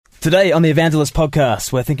Today on the Evangelist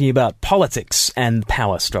Podcast, we're thinking about politics and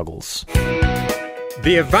power struggles.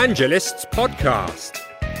 The Evangelists Podcast.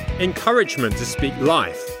 Encouragement to speak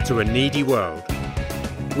life to a needy world.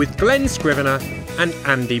 With Glenn Scrivener and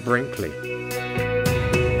Andy Brinkley.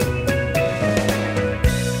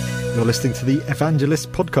 You're listening to the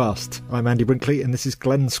Evangelist Podcast. I'm Andy Brinkley and this is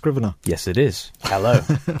Glenn Scrivener. Yes, it is. Hello.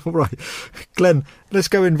 All right. Glenn, let's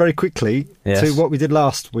go in very quickly to what we did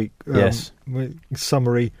last week.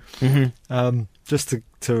 Summary. Mm-hmm. Just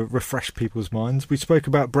to refresh people's minds. We spoke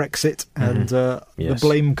about Brexit and the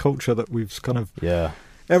blame culture that we've kind of... Yeah.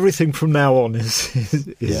 Everything from now on is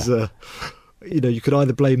you could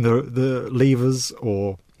either blame the leavers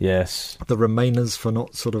or the remainers for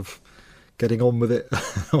not sort of getting on with it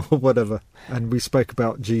or whatever. And we spoke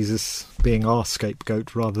about Jesus being our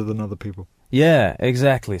scapegoat rather than other people. Yeah,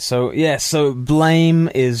 exactly. So blame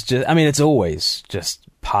is just, it's always just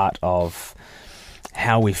part of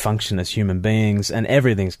how we function as human beings, and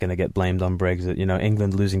everything's going to get blamed on Brexit. You know,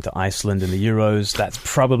 England losing to Iceland in the Euros, that's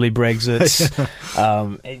probably Brexit.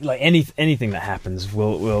 Anything that happens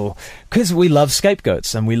will, because we love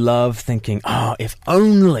scapegoats and we love thinking, if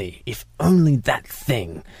only that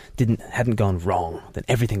thing hadn't gone wrong, then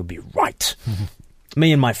everything would be right. Mm-hmm.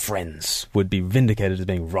 Me and my friends would be vindicated as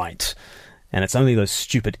being right, and it's only those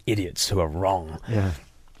stupid idiots who are wrong. Yeah.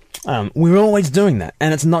 We're always doing that,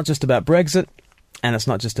 and it's not just about Brexit. And it's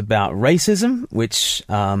not just about racism, which,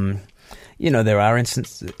 there are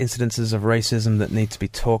incidences of racism that need to be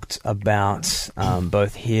talked about,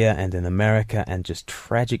 both here and in America, and just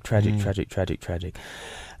tragic. But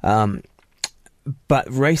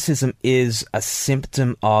racism is a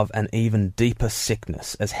symptom of an even deeper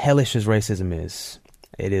sickness. As hellish as racism is,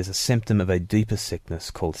 it is a symptom of a deeper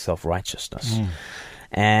sickness called self-righteousness.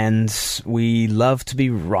 And we love to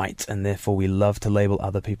be right, and therefore we love to label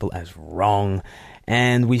other people as wrong.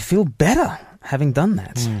 And we feel better having done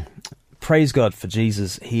that. Praise God for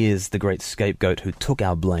Jesus. He is the great scapegoat who took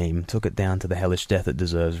our blame, took it down to the hellish death it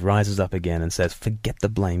deserves, rises up again and says, forget the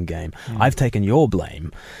blame game. I've taken your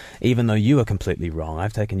blame, even though you are completely wrong.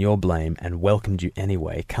 I've taken your blame and welcomed you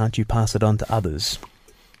anyway. Can't you pass it on to others?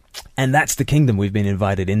 And that's the kingdom we've been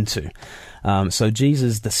invited into. So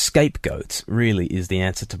Jesus, the scapegoat, really is the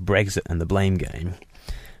answer to Brexit and the blame game.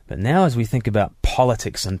 But now as we think about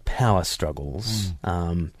politics and power struggles,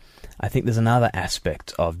 I think there's another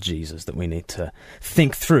aspect of Jesus that we need to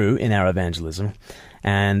think through in our evangelism.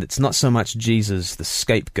 And it's not so much Jesus the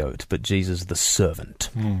scapegoat, but Jesus the servant.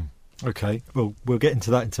 Okay, well, we'll get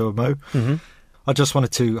into that into a mo. Mm-hmm. I just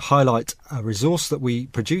wanted to highlight a resource that we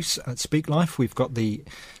produce at Speak Life. We've got the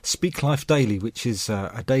Speak Life Daily, which is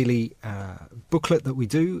a daily booklet that we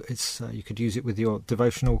do. It's you could use it with your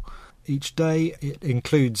devotional each day. It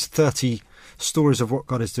includes 30 stories of what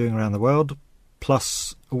God is doing around the world,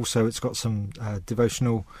 plus also it's got some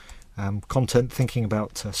devotional content thinking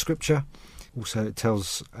about Scripture. Also, it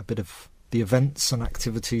tells a bit of the events and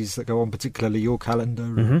activities that go on, particularly your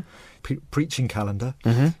calendar, preaching calendar.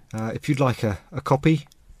 If you'd like a copy,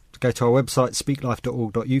 go to our website,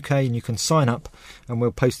 speaklife.org.uk, and you can sign up, and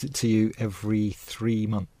we'll post it to you every 3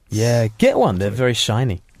 months. Yeah, get one. They're very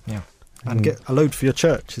shiny. Yeah, and get a load for your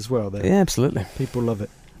church as well. Yeah, absolutely. People love it.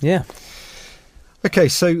 Yeah. Okay,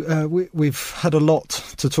 so we've had a lot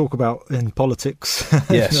to talk about in politics.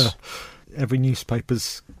 Yes. Every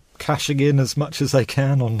newspaper's cashing in as much as they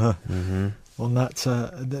can on that.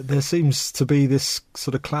 There seems to be this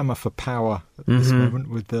sort of clamour for power at this moment,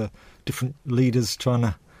 with the different leaders trying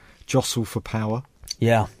to jostle for power.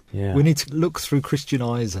 Yeah. We need to look through Christian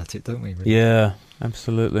eyes at it, don't we? Really? Yeah,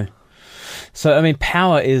 absolutely. So,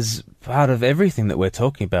 power is part of everything that we're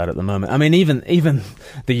talking about at the moment. Even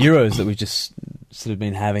the Euros that we've just sort of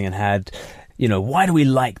been having and had, why do we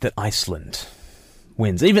like that Iceland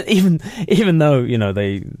wins? Even though,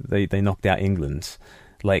 they knocked out England,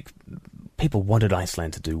 people wanted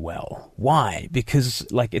Iceland to do well. Why? Because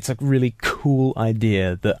it's a really cool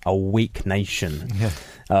idea that a weak nation,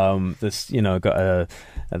 there's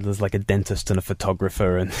like a dentist and a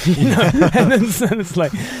photographer, and and it's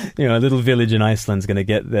like a little village in Iceland's going to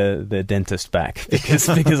get their dentist back because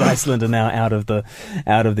Iceland are now out of the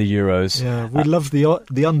Euros. Yeah, we love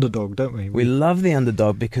the underdog, don't we? We love the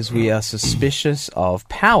underdog because we are suspicious of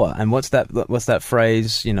power. And what's that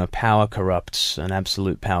phrase? Power corrupts, and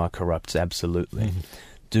absolute power corrupts absolutely.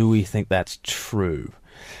 Do we think that's true?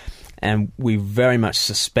 And we very much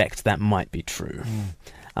suspect that might be true.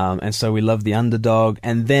 And so we love the underdog.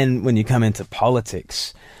 And then when you come into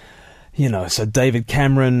politics, so David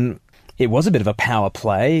Cameron, it was a bit of a power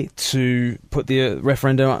play to put the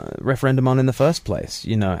referendum on in the first place.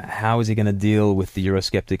 You know, how is he going to deal with the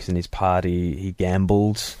Eurosceptics in his party? He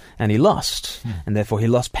gambled and he lost, and therefore he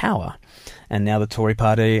lost power. And now the Tory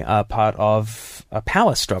party are part of a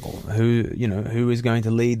power struggle. Who is going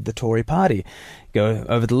to lead the Tory party? Go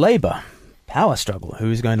over to Labour, power struggle.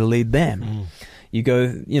 Who is going to lead them? You go,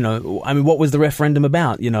 what was the referendum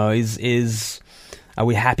about? Are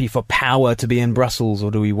we happy for power to be in Brussels,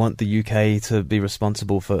 or do we want the UK to be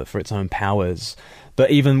responsible for its own powers?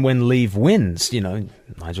 But even when Leave wins,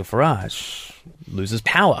 Nigel Farage loses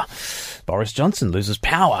power. Boris Johnson loses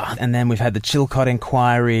power. And then we've had the Chilcot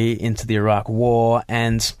inquiry into the Iraq War.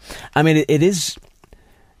 And, it is...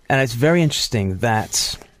 And it's very interesting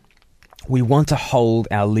that we want to hold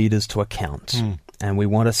our leaders to account. And we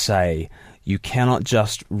want to say, you cannot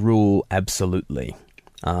just rule absolutely.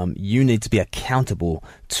 You need to be accountable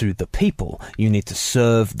to the people. You need to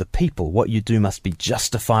serve the people. What you do must be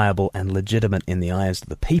justifiable and legitimate in the eyes of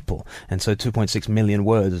the people. And so 2.6 million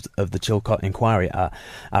words of the Chilcot inquiry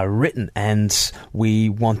are written, and we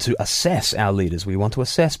want to assess our leaders. We want to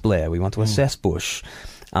assess Blair. We want to assess Bush,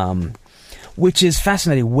 which is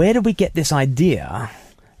fascinating. Where did we get this idea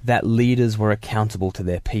that leaders were accountable to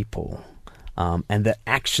their people? And that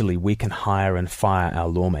actually we can hire and fire our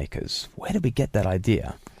lawmakers. Where did we get that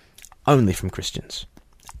idea? Only from Christians.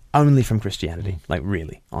 Only from Christianity. Like,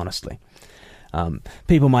 really, honestly.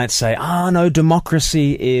 People might say, no,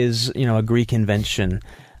 democracy is, a Greek invention.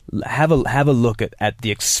 Have a look at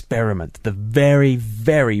the experiment, the very,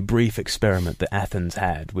 very brief experiment that Athens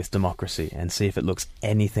had with democracy, and see if it looks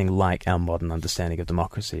anything like our modern understanding of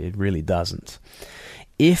democracy. It really doesn't.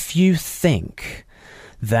 If you think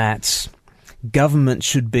that government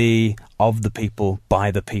should be of the people,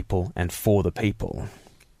 by the people, and for the people,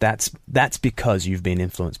 that's because you've been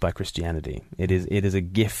influenced by Christianity. It is a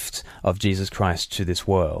gift of Jesus Christ to this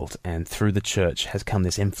world, and through the church has come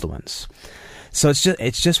this influence. So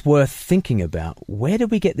it's just worth thinking about, where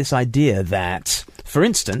did we get this idea that, for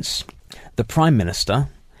instance, the Prime Minister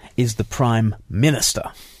is the Prime Minister?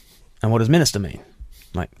 And what does minister mean?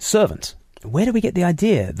 Like, servant. Where do we get the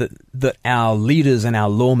idea that our leaders and our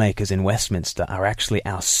lawmakers in Westminster are actually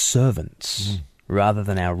our servants rather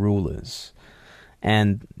than our rulers?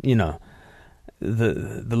 And, the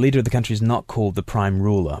leader of the country is not called the prime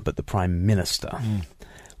ruler, but the prime minister.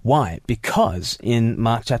 Why? Because in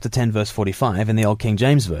Mark chapter 10, verse 45, in the Old King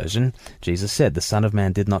James Version, Jesus said, the Son of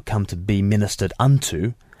Man did not come to be ministered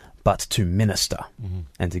unto, but to minister,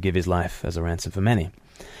 and to give his life as a ransom for many.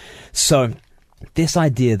 So this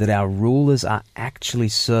idea that our rulers are actually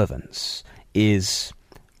servants is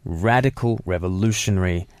radical,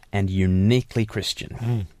 revolutionary, and uniquely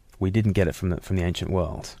Christian. We didn't get it from the ancient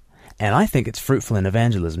world. And I think it's fruitful in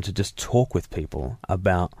evangelism to just talk with people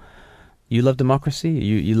about, you love democracy,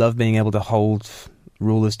 you love being able to hold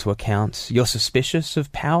rulers to account, you're suspicious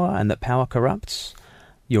of power and that power corrupts,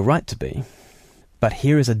 you're right to be. But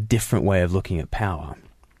here is a different way of looking at power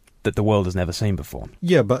that the world has never seen before.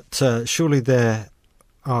 Yeah, but surely there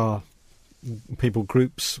are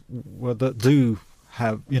groups that do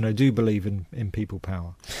have, do believe in people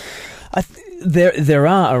power. There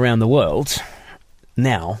are around the world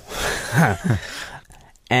now,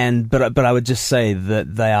 but I would just say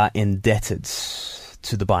that they are indebted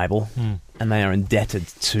to the Bible, and they are indebted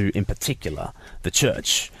to, in particular, the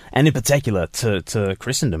church, and in particular to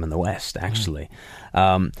Christendom in the West. Actually,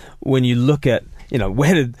 when you look at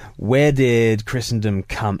where did Christendom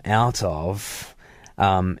come out of?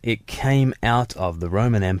 It came out of the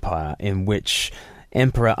Roman Empire, in which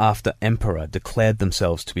emperor after emperor declared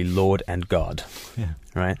themselves to be Lord and God. Yeah.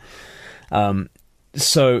 Right?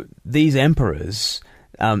 So these emperors,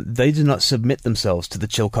 they do not submit themselves to the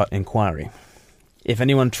Chilcot inquiry. If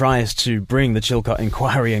anyone tries to bring the Chilcot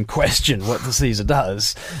inquiry and question what the Caesar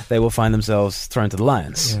does, they will find themselves thrown to the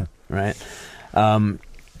lions. Yeah. Right?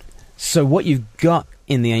 So what you've got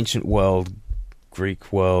in the ancient world,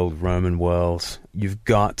 Greek world, Roman world, you've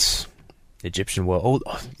got Egyptian world,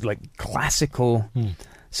 all like classical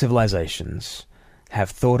civilizations have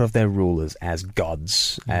thought of their rulers as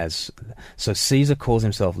gods. So Caesar calls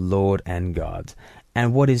himself Lord and God.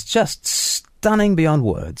 And what is just stunning beyond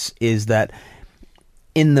words is that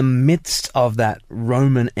in the midst of that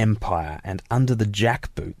Roman Empire and under the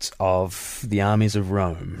jackboots of the armies of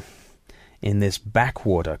Rome, in this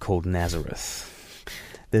backwater called Nazareth,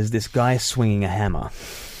 there's this guy swinging a hammer,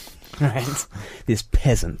 right? This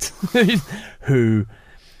peasant who,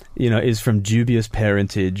 is from dubious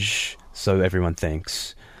parentage, so everyone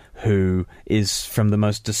thinks, who is from the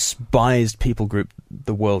most despised people group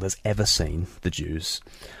the world has ever seen, the Jews,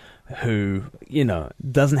 who,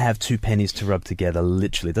 doesn't have two pennies to rub together,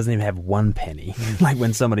 literally, doesn't even have one penny. Like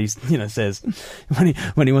when somebody, says,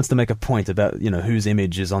 when he wants to make a point about, whose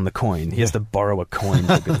image is on the coin, he has to borrow a coin,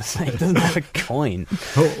 for goodness sake. He doesn't have a coin.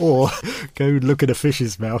 Or go look at a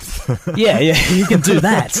fish's mouth. Yeah, you can do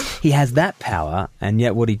that. He has that power, and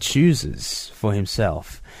yet what he chooses for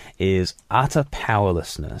himself is utter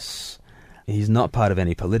powerlessness. He's not part of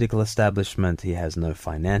any political establishment. He has no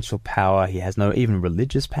financial power. He has no even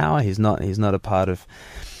religious power. He's not a part of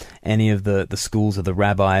any of the schools of the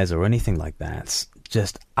rabbis or anything like that.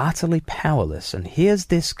 Just utterly powerless. And here's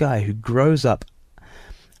this guy who grows up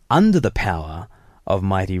under the power of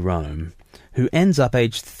mighty Rome, who ends up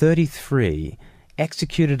aged 33,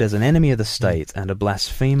 executed as an enemy of the state and a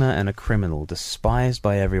blasphemer and a criminal, despised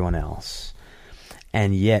by everyone else.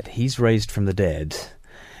 And yet he's raised from the dead.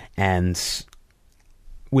 And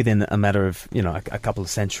within a matter of, a couple of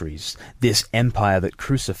centuries, this empire that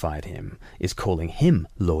crucified him is calling him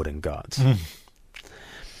Lord and God.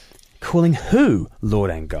 Calling who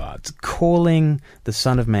Lord and God? Calling the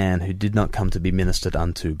Son of Man who did not come to be ministered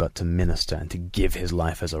unto, but to minister and to give his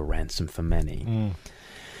life as a ransom for many.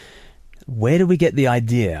 Where do we get the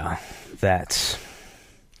idea that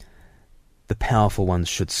the powerful ones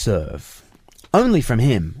should serve? Only from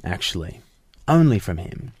him, actually. Only from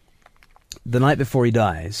him. The night before he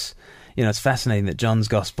dies, it's fascinating that John's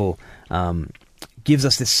Gospel gives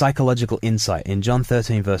us this psychological insight. In John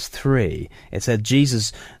 13, verse 3, it said,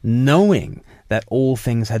 Jesus, knowing that all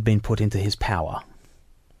things had been put into his power,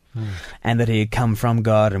 and that he had come from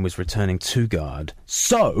God and was returning to God,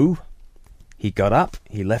 so he got up,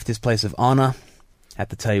 he left his place of honor at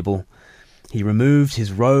the table, he removed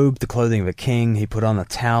his robe, the clothing of a king, he put on a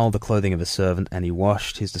towel, the clothing of a servant, and he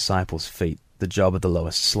washed his disciples' feet, the job of the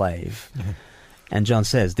lowest slave. And John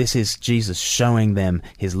says, this is Jesus showing them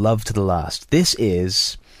his love to the last. This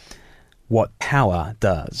is what power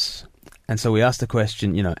does. And so we ask the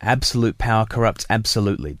question, absolute power corrupts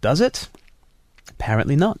absolutely. Does it?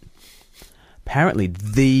 Apparently not. Apparently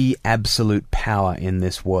the absolute power in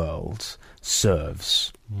this world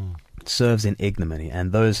serves. Serves in ignominy.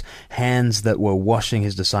 And those hands that were washing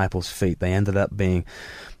his disciples' feet, they ended up being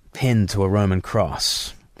pinned to a Roman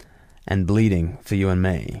cross and bleeding for you and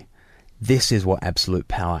me. This is what absolute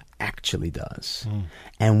power actually does.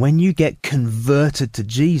 And when you get converted to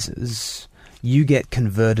Jesus, you get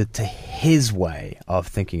converted to his way of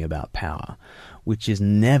thinking about power, which is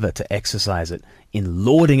never to exercise it in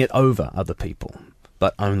lording it over other people,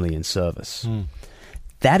 but only in service.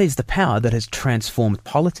 That is the power that has transformed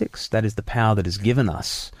politics. That is the power that has given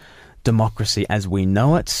us democracy as we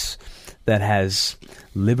know it, that has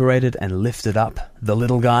liberated and lifted up the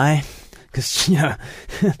little guy. Because,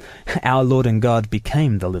 our Lord and God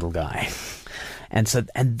became the little guy. And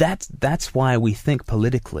that's why we think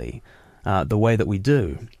politically the way that we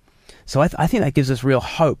do. So I think that gives us real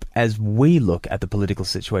hope as we look at the political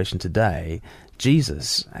situation today.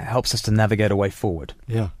 Jesus helps us to navigate a way forward.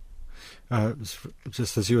 Yeah.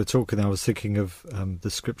 Just as you were talking, I was thinking of the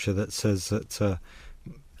scripture that says that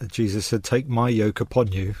Jesus said, take my yoke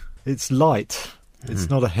upon you. It's light. It's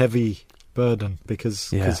not a heavy burden because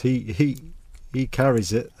he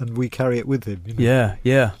carries it and we carry it with him.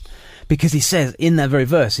 Yeah. Because he says, in that very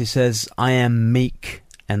verse, he says, I am meek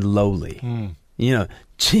and lowly.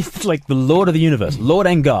 Jesus, like the Lord of the universe, Lord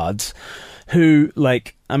and God, who,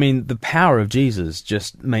 the power of Jesus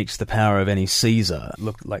just makes the power of any Caesar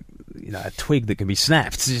look like, a twig that can be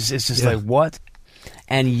snapped. It's just like, what?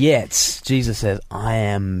 And yet, Jesus says, I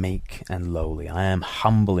am meek and lowly. I am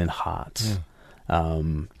humble in heart.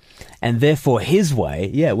 And therefore, his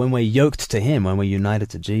way, when we're yoked to him, when we're united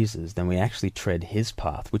to Jesus, then we actually tread his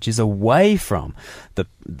path, which is away from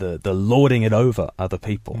the lording it over other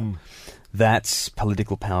people. That's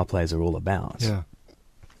political power plays are all about.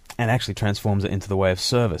 And actually transforms it into the way of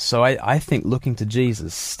service. So I think looking to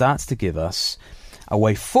Jesus starts to give us a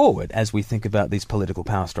way forward as we think about these political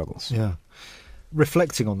power struggles.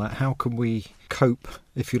 Reflecting on that, how can we cope,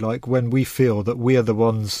 if you like, when we feel that we are the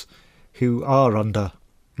ones who are under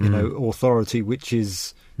authority which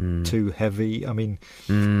is too heavy? I mean,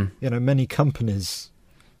 many companies,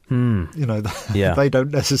 they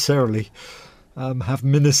don't necessarily have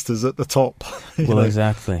ministers at the top.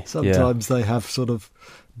 Exactly. Sometimes they have sort of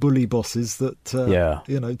bully bosses that,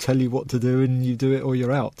 tell you what to do and you do it or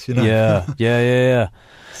you're out, Yeah.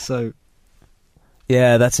 So...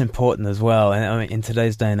 Yeah, that's important as well. And in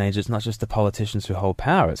today's day and age, it's not just the politicians who hold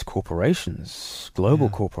power, it's corporations, global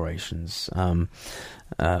corporations.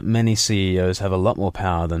 Many CEOs have a lot more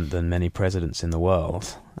power than many presidents in the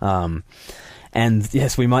world. And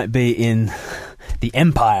yes, we might be in the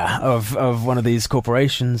empire of one of these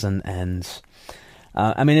corporations, and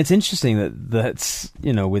I mean, it's interesting that's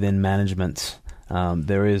within management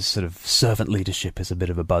there is sort of servant leadership is a bit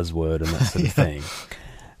of a buzzword and that sort of thing,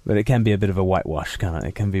 but it can be a bit of a whitewash, can't it?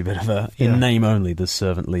 It can be a bit of a in name only, the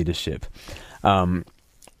servant leadership.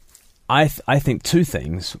 I think two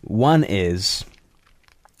things. One is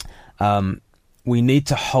we need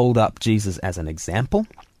to hold up Jesus as an example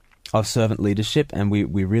of servant leadership, and we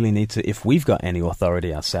really need to, if we've got any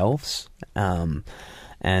authority ourselves, and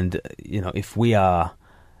if we are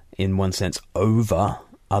in one sense over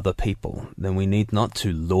other people, then we need not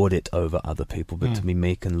to lord it over other people, but to be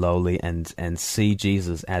meek and lowly, and see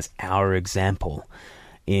Jesus as our example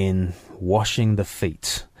in washing the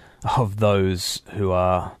feet of those who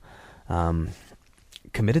are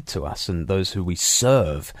committed to us and those who we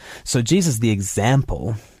serve. So Jesus, the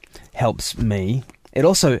example, helps me. It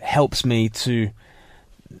also helps me to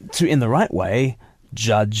in the right way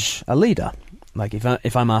judge a leader. Like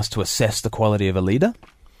if I'm asked to assess the quality of a leader,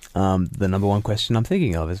 the number one question I'm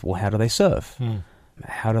thinking of is, well, how do they serve?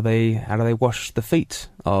 How do they wash the feet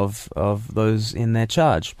of those in their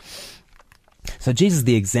charge? So Jesus,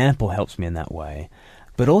 the example, helps me in that way,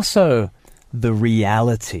 but also the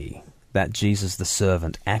reality that Jesus, the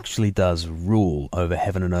servant, actually does rule over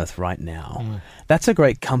heaven and earth right now. That's a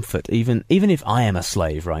great comfort, even if I am a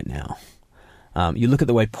slave right now. You look at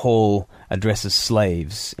the way Paul addresses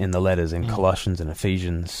slaves in the letters in Colossians and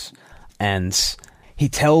Ephesians, and he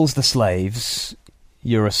tells the slaves,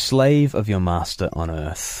 you're a slave of your master on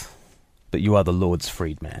earth, but you are the Lord's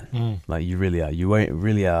freedman. Like, you really are. You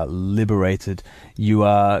really are liberated. You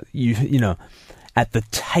are, at the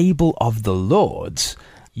table of the Lord,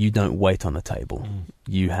 you don't wait on the table.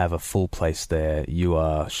 You have a full place there. You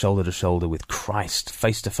are shoulder to shoulder with Christ,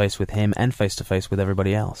 face to face with him, and face to face with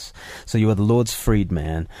everybody else. So you are the Lord's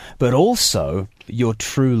freedman, but also your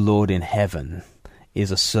true Lord in heaven is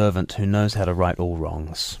a servant who knows how to right all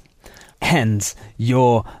wrongs. And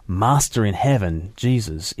your master in heaven,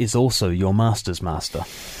 Jesus, is also your master's master.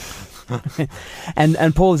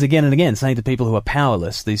 and Paul is again and again saying to people who are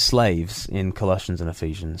powerless, these slaves in Colossians and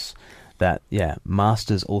Ephesians, that,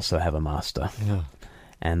 masters also have a master. Yeah.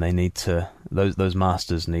 And they need to, those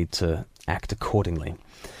masters need to act accordingly.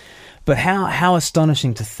 But how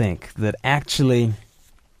astonishing to think that actually,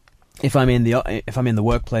 if I'm in the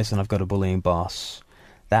workplace and I've got a bullying boss,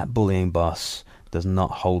 that bullying boss does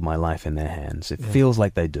not hold my life in their hands. It feels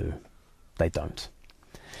like they do. They don't.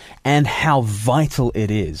 And how vital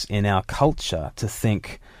it is in our culture to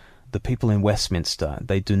think the people in Westminster,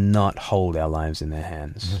 they do not hold our lives in their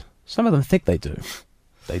hands. Some of them think they do.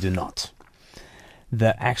 They do not.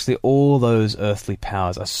 That actually all those earthly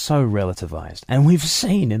powers are so relativized. And we've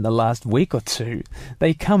seen in the last week or two,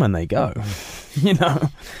 they come and they go.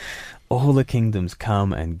 All the kingdoms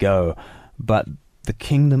come and go. But the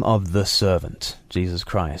kingdom of the servant, Jesus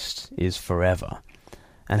Christ, is forever.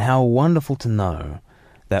 And how wonderful to know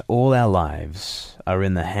that all our lives are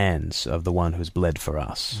in the hands of the one who's bled for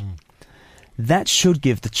us. That should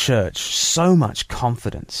give the church so much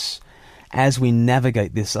confidence as we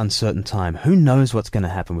navigate this uncertain time. Who knows what's going to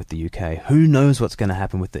happen with the UK? Who knows what's going to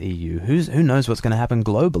happen with the EU? Who knows what's going to happen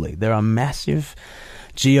globally? There are massive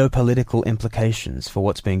geopolitical implications for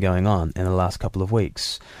what's been going on in the last couple of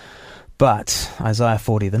weeks. But Isaiah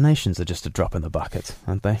 40, the nations are just a drop in the bucket,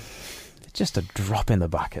 aren't they? Just a drop in the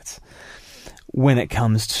bucket when it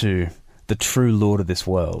comes to the true Lord of this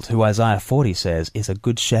world, who Isaiah 40 says is a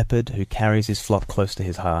good shepherd who carries his flock close to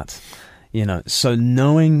his heart. So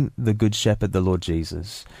knowing the good shepherd, the Lord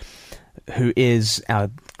Jesus, who is our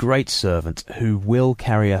great servant, who will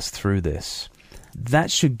carry us through this,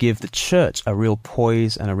 that should give the church a real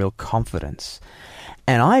poise and a real confidence.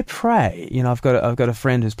 And I pray, I've got a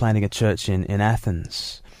friend who's planting a church in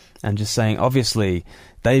Athens, and just saying, obviously,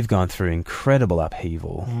 they've gone through incredible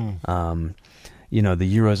upheaval.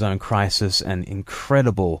 The Eurozone crisis and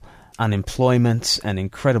incredible unemployment and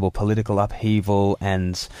incredible political upheaval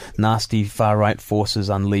and nasty far-right forces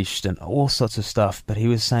unleashed and all sorts of stuff. But he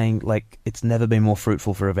was saying, it's never been more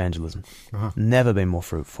fruitful for evangelism. Never been more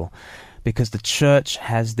fruitful. Because the church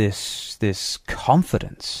has this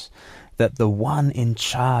confidence that the one in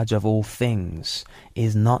charge of all things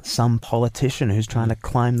is not some politician who's trying to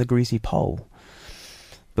climb the greasy pole.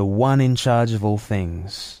 The one in charge of all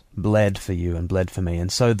things bled for you and bled for me.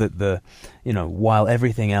 And so that while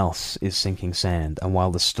everything else is sinking sand and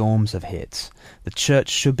while the storms have hit, the church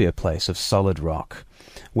should be a place of solid rock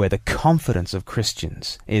where the confidence of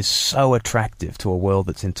Christians is so attractive to a world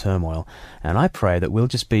that's in turmoil. And I pray that we'll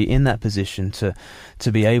just be in that position to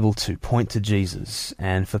be able to point to Jesus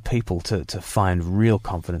and for people to find real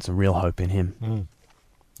confidence and real hope in him.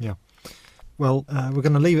 Yeah. Well, we're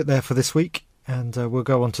going to leave it there for this week, and we'll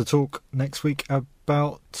go on to talk next week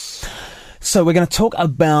about... So we're going to talk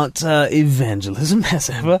about evangelism, as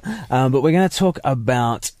ever, but we're going to talk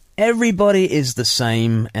about everybody is the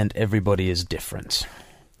same and everybody is different.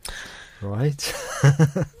 Right.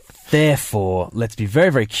 Therefore, let's be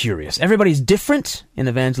very, very curious. Everybody's different in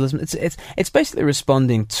evangelism. It's basically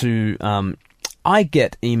responding to... I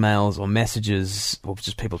get emails or messages, or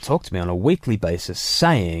just people talk to me on a weekly basis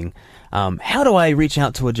saying, how do I reach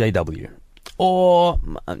out to a JW? Or,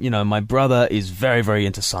 my brother is very, very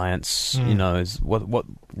into science. What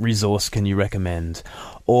resource can you recommend?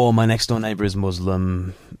 Or my next door neighbor is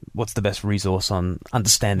Muslim. What's the best resource on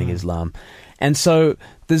understanding Islam? And so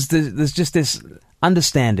there's just this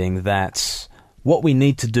understanding that what we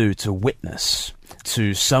need to do to witness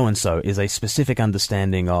to so-and-so is a specific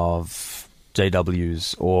understanding of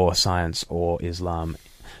JWs or science or Islam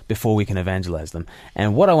before we can evangelize them.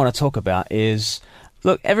 And what I want to talk about is,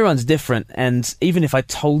 look, everyone's different, and even if I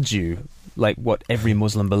told you like what every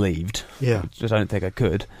Muslim believed, which I don't think I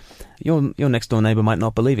could, your next door neighbor might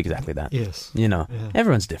not believe exactly that. Yes.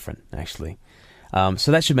 Everyone's different, actually.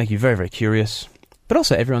 So that should make you very, very curious. But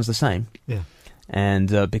also, everyone's the same. Yeah.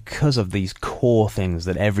 And because of these core things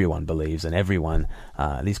that everyone believes and everyone,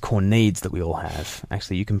 these core needs that we all have,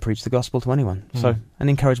 actually you can preach the gospel to anyone. So an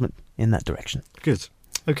encouragement in that direction. Good.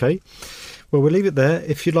 Okay. Well, we'll leave it there.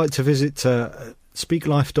 If you'd like to visit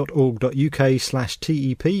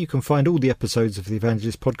speaklife.org.uk/TEP, you can find all the episodes of the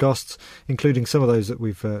Evangelist podcasts, including some of those that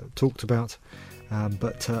we've talked about.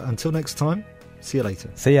 But until next time, see you later.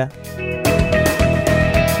 See ya.